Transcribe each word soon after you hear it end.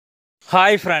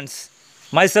Hi friends,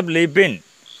 myself Libin.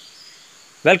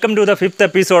 Welcome to the fifth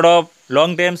episode of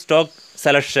long term stock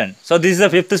selection. So this is the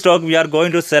fifth stock we are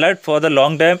going to select for the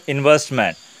long term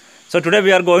investment. So today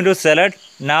we are going to select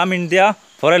NAM India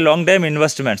for a long term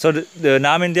investment. So the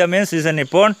NAM India means is a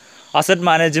Nippon asset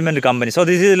management company. So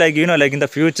this is like like in the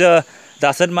future the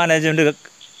asset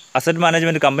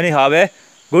management company have a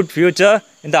good future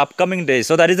in the upcoming days.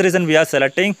 So that is the reason we are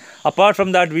selecting. Apart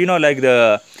from that, we know like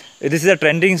this is a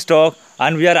trending stock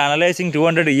and we are analyzing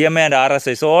 200 EMA and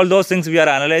RSI. So all those things we are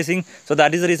analyzing. So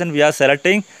that is the reason we are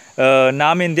selecting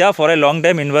NAM India for a long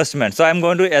term investment. So I am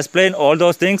going to explain all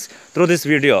those things through this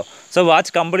video. So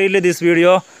watch completely this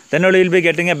video, then only you will be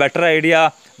getting a better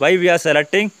idea why we are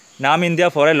selecting NAM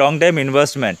India for a long term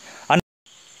investment. And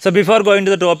so before going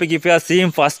to the topic, if you are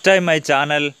seeing first time my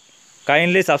channel,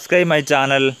 kindly subscribe my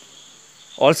channel.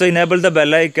 Also enable the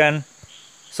bell icon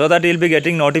so that you will be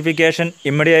getting notification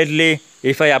immediately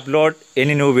if I upload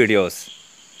any new videos.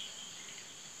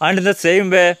 And in the same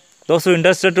way, those who are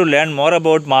interested to learn more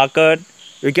about market,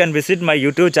 you can visit my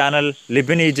YouTube channel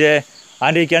Libin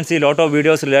and you can see a lot of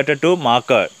videos related to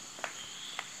market.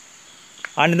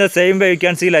 And in the same way, you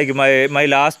can see like my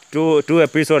last two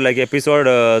episodes, like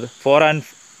episode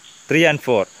 3 and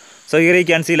 4. So here you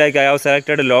can see like I have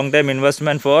selected a long term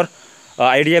investment for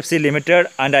IDFC Limited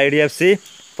and IDFC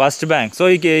First Bank. So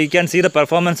you can see the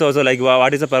performance also, like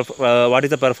what is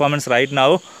the performance right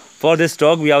now for this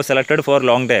stock we have selected for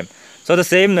long term. So the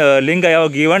same link I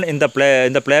have given in the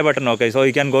play button. Okay, so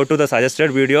you can go to the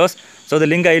suggested videos. So the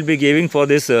link I will be giving for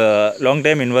this long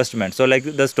term investment. So like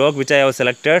the stock which I have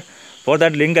selected, for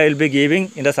that link I will be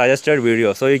giving in the suggested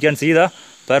video. So you can see the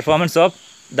performance of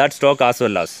that stock as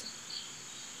well as.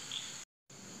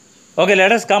 Okay,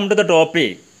 let us come to the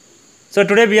topic. So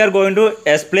today we are going to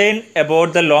explain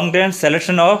about the long term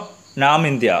selection of NAM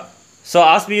India. So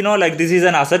as we know, like this is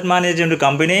an asset management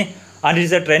company and it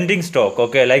is a trending stock.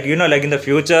 Okay, like like in the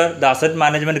future the asset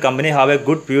management company have a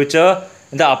good future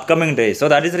in the upcoming days. So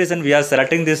that is the reason we are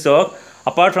selecting this stock.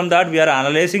 Apart from that, we are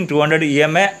analyzing 200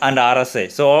 EMA and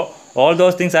RSI. So all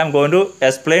those things I am going to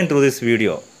explain through this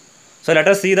video. So let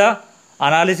us see the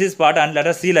analysis part and let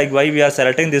us see like why we are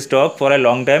selecting this stock for a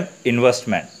long term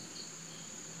investment.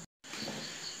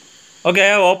 Okay, I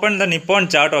have opened the Nippon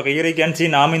chart. Okay, here you can see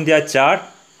NAM India chart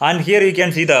and here you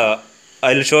can see I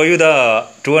will show you the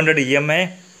 200 EMA.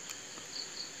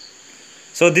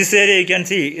 So this area you can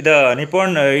see the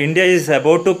Nippon India is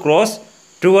about to cross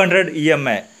 200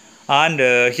 EMA and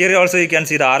here also you can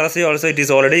see the RSI also it is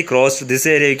already crossed. This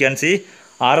area you can see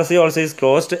RSI also is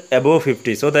crossed above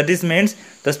 50. So that is means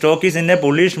the stock is in a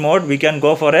bullish mode. We can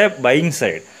go for a buying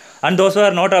side. And those who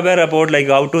are not aware about like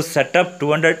how to set up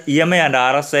 200 EMA and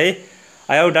RSI,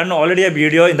 I have done already a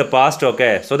video in the past.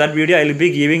 Okay, so that video I will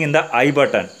be giving in the I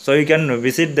button. So you can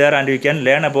visit there and you can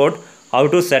learn about how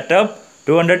to set up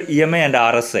 200 EMA and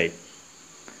RSI.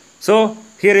 So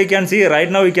here you can see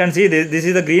right now you can see this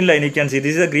is the green line. You can see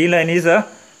this is the green line is a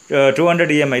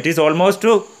 200 EMA. It is almost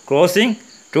to crossing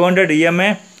 200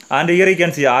 EMA and here you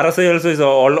can see RSI also is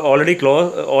already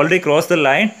crossed the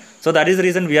line. So that is the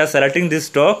reason we are selecting this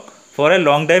stock for a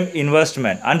long term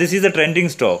investment and this is a trending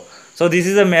stock. So this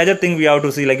is a major thing we have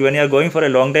to see, like when you are going for a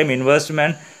long term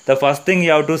investment, the first thing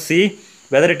you have to see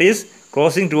whether it is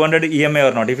crossing 200 EMA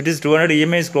or not. If it is 200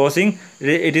 EMA is crossing,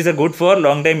 it is a good for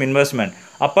long term investment.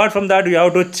 Apart from that, you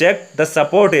have to check the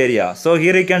support area. So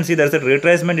here you can see there is a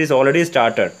retracement is already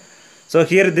started. So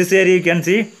here this area you can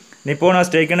see Nippon has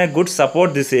taken a good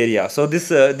support this area. So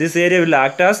this area will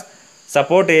act as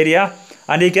support area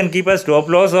and you can keep a stop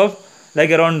loss of like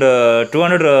around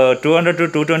 200 to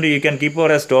 220 you can keep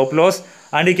for a stop loss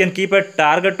and you can keep a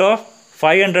target of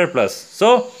 500 plus.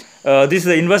 So this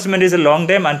investment is a long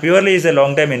term and purely is a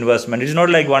long term investment. It is not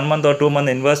like 1 month or 2 month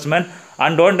investment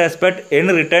and don't expect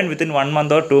any return within 1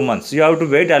 month or 2 months. You have to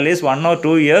wait at least 1 or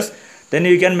 2 years, then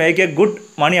you can make a good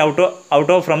money out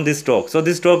of from this stock. So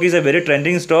this stock is a very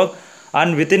trending stock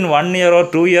and within 1 year or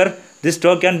 2 year this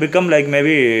stock can become like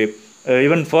maybe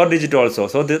even 4 digit also.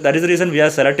 So that is the reason we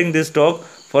are selecting this stock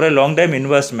for a long term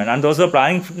investment. And those who are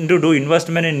planning to do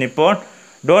investment in Nippon,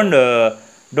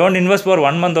 don't invest for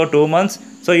 1 month or 2 months.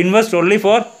 So invest only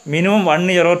for minimum 1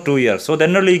 year or 2 years. So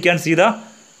then only you can see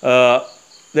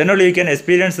then only you can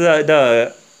experience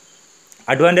the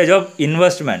advantage of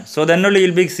investment. So then only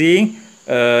you'll be seeing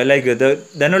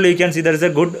then only you can see there is a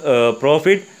good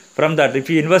profit from that. If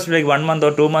you invest like 1 month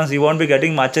or 2 months, you won't be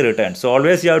getting much return. So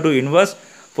always you have to invest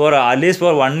for at least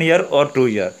for 1 year or 2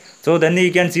 years. So then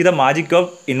you can see the magic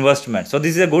of investment. So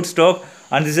this is a good stock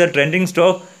and this is a trending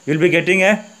stock. You will be getting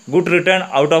a good return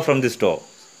out of from this stock.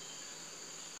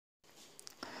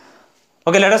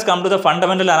 Okay, let us come to the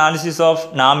fundamental analysis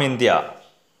of NAM India.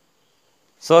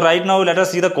 So right now let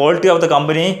us see the quality of the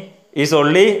company is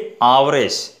only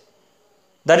average.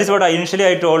 That is what I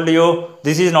told you,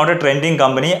 this is not a trending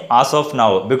company as of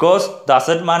now, because the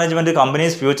asset management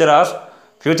company's future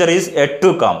is yet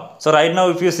to come. So right now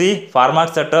if you see, pharma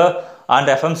sector and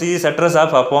FMCG sectors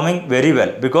are performing very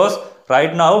well, because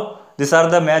right now these are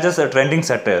the major trending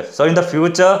sectors. So in the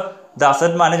future the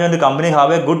asset management company have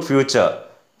a good future.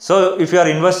 So if you are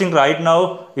investing right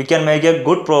now, you can make a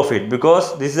good profit,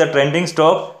 because this is a trending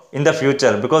stock in the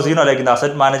future. Because like in the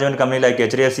asset management company like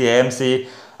HDFC, AMC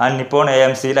and Nippon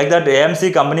AMC, like that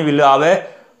AMC company will have a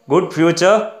good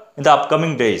future in the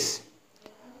upcoming days.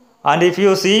 And if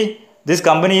you see, this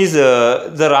company is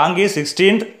the rank is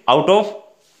 16th out of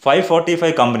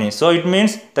 545 companies. So it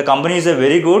means the company is a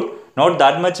very good, not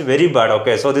that much very bad.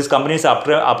 Okay, so this company is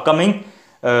upcoming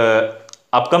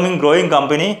growing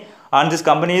company, and this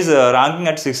company is ranking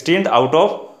at 16th out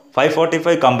of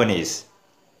 545 companies.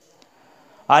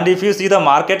 And if you see the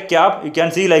market cap, you can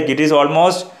see like it is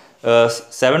almost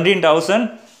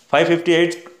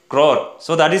 17,558 crore.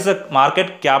 So that is the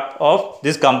market cap of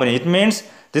this company. It means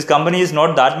this company is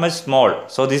not that much small.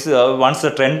 So this once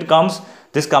the trend comes,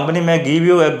 this company may give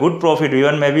you a good profit,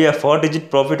 even maybe a 4-digit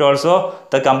profit also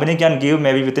the company can give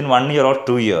maybe within 1 year or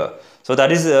 2 years. So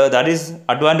that is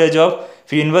advantage of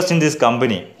if you invest in this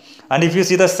company. And if you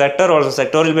see the sector also,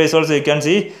 sectoral base also, you can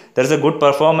see there is a good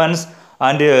performance.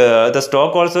 And the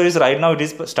stock also is right now it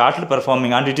is started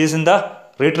performing, and it is in the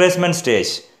retracement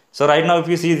stage. So right now if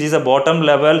you see, this is a bottom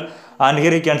level, and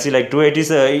here you can see like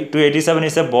 287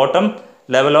 is a bottom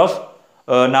level of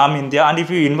NAM India. And if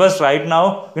you invest right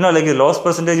now, like the loss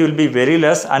percentage will be very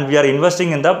less, and we are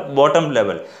investing in the bottom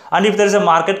level. And if there is a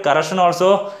market correction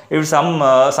also, if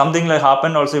something like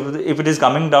happen also, if it is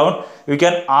coming down, you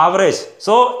can average.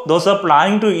 So those are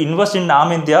planning to invest in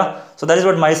NAM India, so that is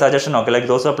what my suggestion. Okay, like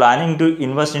those are planning to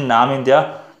invest in NAM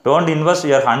India, don't invest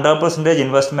your 100%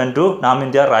 investment to NAM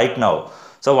India right now.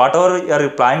 So whatever you are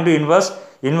planning to invest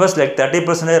like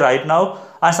 30% right now.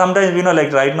 And sometimes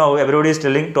like right now everybody is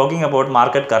talking about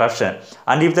market correction,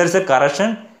 and if there is a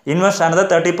correction, invest another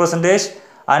 30%,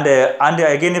 and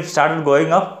again if started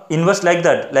going up, invest like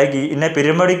that, like in a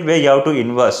periodic way you have to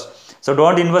invest. So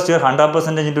don't invest your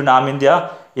 100% into NAM India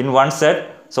in one set.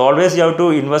 So always you have to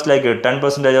invest like 10%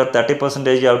 or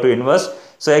 30% you have to invest.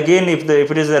 So again if there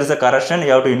is a correction,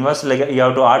 you have to invest, like you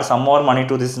have to add some more money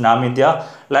to this NAM India,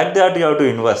 like that you have to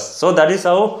invest. So that is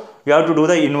how you have to do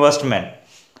the investment.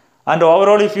 And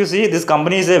overall if you see, this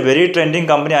company is a very trending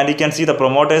company, and you can see the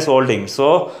promoters holding.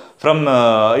 So from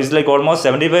is like almost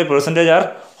 75%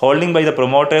 are holding by the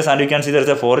promoters, and you can see there is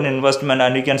a foreign investment,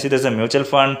 and you can see there is a mutual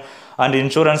fund and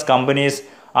insurance companies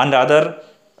and other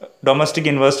domestic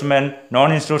investment,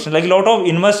 non-institutional, like a lot of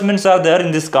investments are there in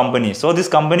this company. So this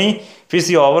company, if you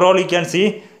see overall, you can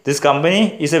see this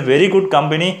company is a very good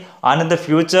company, and in the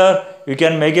future you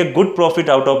can make a good profit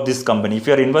out of this company. If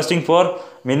you are investing for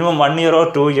minimum 1 year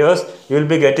or 2 years, you will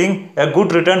be getting a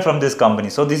good return from this company.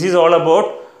 So this is all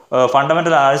about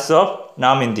fundamental analysis of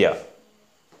NAM India.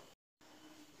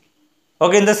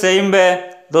 Okay, in the same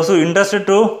way, those who are interested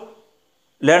to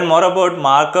learn more about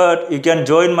market, you can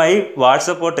join my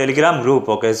WhatsApp or Telegram group.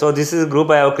 Okay, so this is a group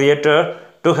I have created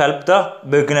to help the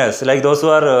beginners, like those who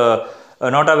are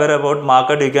not aware about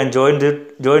market. You can join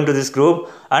to this group,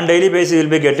 and daily basis you will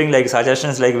be getting like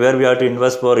suggestions, like where we have to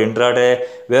invest for intraday,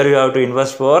 where you have to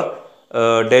invest for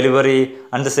delivery,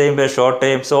 and the same way short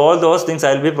time. So all those things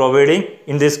I will be providing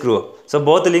in this group. So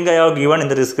both link I have given in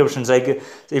the descriptions. Like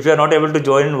if you are not able to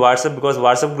join in WhatsApp, because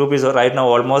WhatsApp group is right now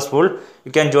almost full,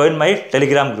 you can join my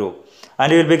Telegram group,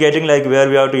 and you will be getting like where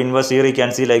we have to invest. Here you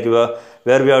can see like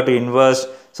where we have to invest.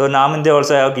 So NAM India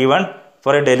also I have given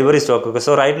for a delivery stock. Okay,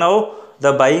 so right now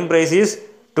the buying price is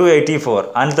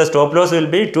 284, and the stop loss will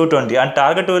be 220, and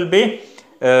target will be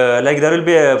like there will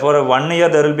be for 1 year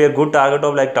there will be a good target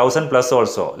of like 1000 plus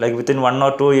also, like within 1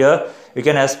 or 2 year you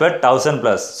can expect 1000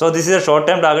 plus. So this is a short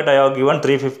term target I have given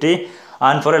 350,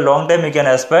 and for a long time you can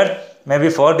expect maybe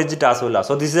 4-digit as well.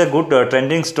 So this is a good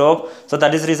trending stock. So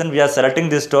that is the reason we are selecting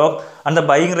this stock, and the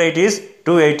buying rate is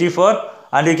 284,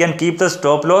 and you can keep the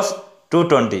stop loss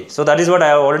 220. So that is what I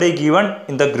have already given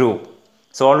in the group.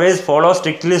 So always follow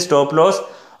strictly stop loss,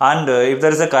 and if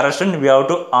there is a correction we have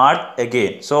to add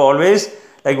again. So always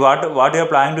like what you are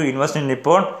planning to invest in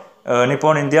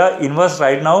Nippon India, invest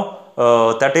right now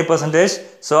 30%.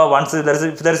 So once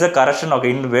if there is a correction,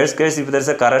 okay, in worst case if there is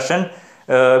a correction,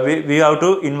 we have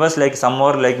to invest like some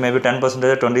more, like maybe 10%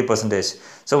 or 20%.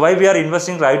 So why we are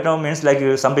investing right now means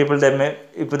like some people, they may,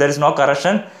 if there is no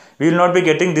correction, we will not be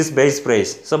getting this base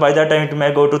price. So by that time it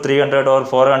may go to 300 or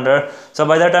 400. So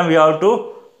by that time we have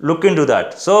to look into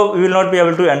that. So we will not be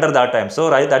able to enter that time. So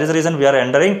that is the reason we are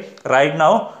entering right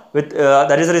now with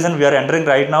that is the reason we are entering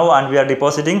right now, and we are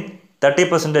depositing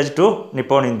 30% to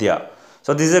Nippon India.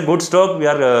 So this is a good stock. We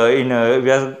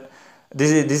are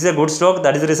this is a good stock.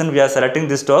 That is the reason we are selecting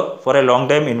this stock for a long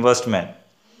time investment.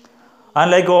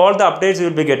 And like all the updates you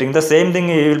will be getting, the same thing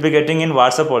you will be getting in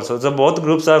WhatsApp also. So both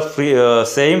groups are free,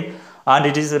 same, and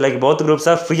it is like both groups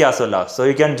are free as well. So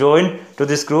you can join to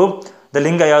this group. The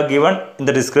link I have given in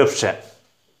the description.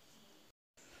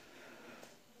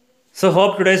 So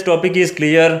hope today's topic is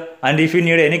clear, and if you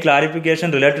need any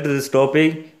clarification related to this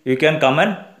topic, you can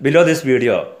comment below this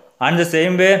video. And the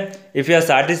same way, if you are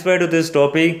satisfied with this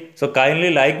topic, so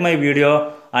kindly like my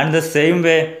video, and the same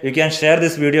way you can share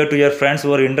this video to your friends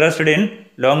who are interested in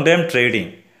long term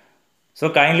trading. So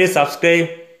kindly subscribe,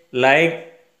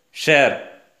 like, share.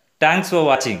 Thanks for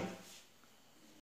watching.